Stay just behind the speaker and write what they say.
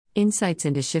Insights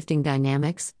into shifting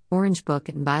dynamics, Orange Book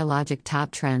and biologic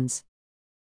top trends.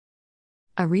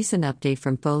 A recent update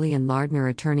from Foley and Lardner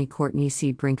attorney Courtenay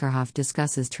C. Brinckerhoff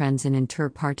discusses trends in inter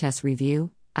partes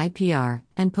review, IPR,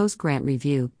 and post-grant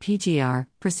review, PGR,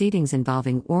 proceedings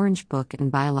involving Orange Book and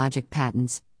biologic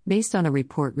patents, based on a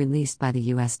report released by the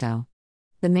USDO.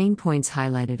 The main points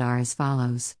highlighted are as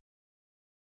follows.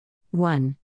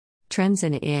 1. Trends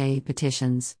in AIA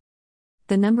petitions.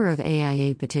 The number of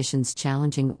AIA petitions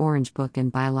challenging Orange Book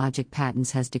and biologic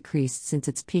patents has decreased since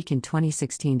its peak in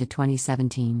 2016 to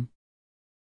 2017.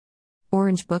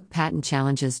 Orange Book patent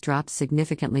challenges dropped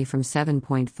significantly from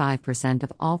 7.5%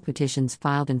 of all petitions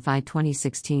filed in FY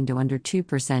 2016 to under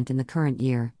 2% in the current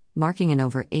year, marking an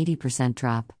over 80%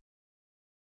 drop.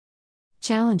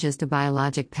 Challenges to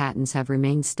biologic patents have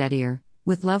remained steadier,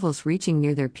 with levels reaching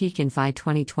near their peak in FY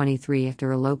 2023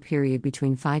 after a low period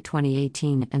between FY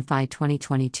 2018 and FY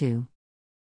 2022.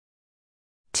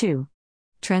 2.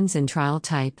 Trends in trial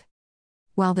type.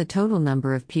 While the total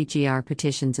number of PGR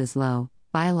petitions is low,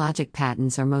 biologic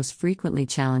patents are most frequently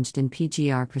challenged in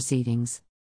PGR proceedings.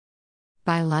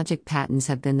 Biologic patents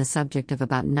have been the subject of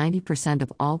about 90%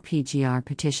 of all PGR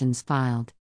petitions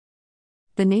filed.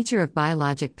 The nature of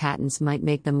biologic patents might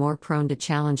make them more prone to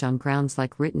challenge on grounds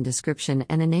like written description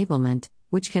and enablement,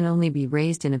 which can only be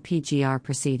raised in a PGR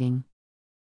proceeding.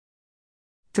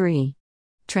 3.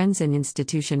 Trends in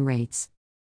institution rates.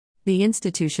 The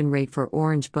institution rate for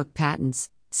Orange Book patents,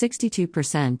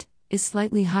 62%, is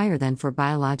slightly higher than for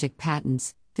biologic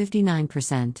patents,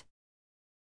 59%.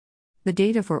 The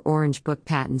data for Orange Book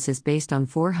patents is based on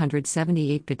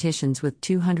 478 petitions with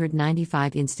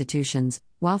 295 institutions,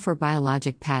 while for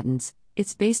biologic patents,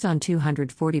 it's based on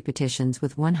 240 petitions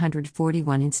with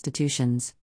 141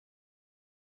 institutions.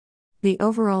 The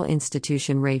overall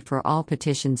institution rate for all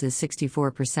petitions is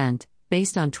 64%,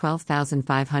 based on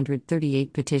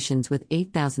 12,538 petitions with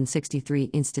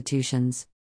 8,063 institutions.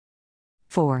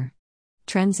 4.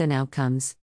 Trends and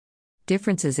outcomes.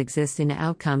 Differences exist in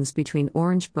outcomes between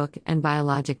Orange Book and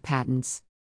biologic patents.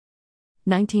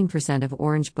 19% of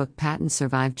Orange Book patents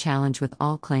survive challenge with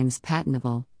all claims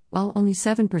patentable, while only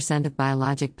 7% of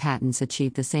biologic patents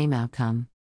achieve the same outcome.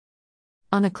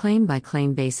 On a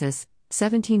claim-by-claim basis,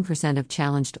 17% of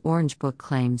challenged Orange Book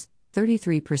claims,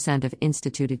 33% of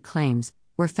instituted claims,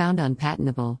 were found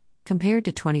unpatentable, compared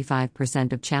to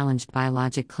 25% of challenged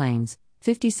biologic claims,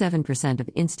 57% of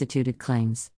instituted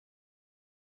claims.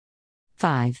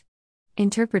 5.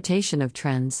 Interpretation of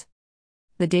trends.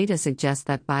 The data suggests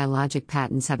that biologic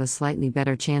patents have a slightly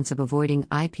better chance of avoiding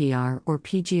IPR or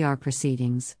PGR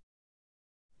proceedings.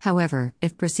 However,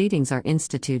 if proceedings are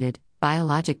instituted,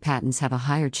 biologic patents have a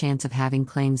higher chance of having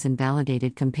claims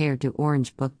invalidated compared to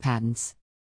Orange Book patents.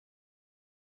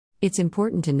 It's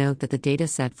important to note that the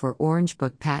dataset for Orange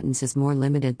Book patents is more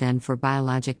limited than for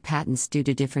biologic patents due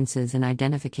to differences in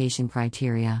identification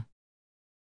criteria.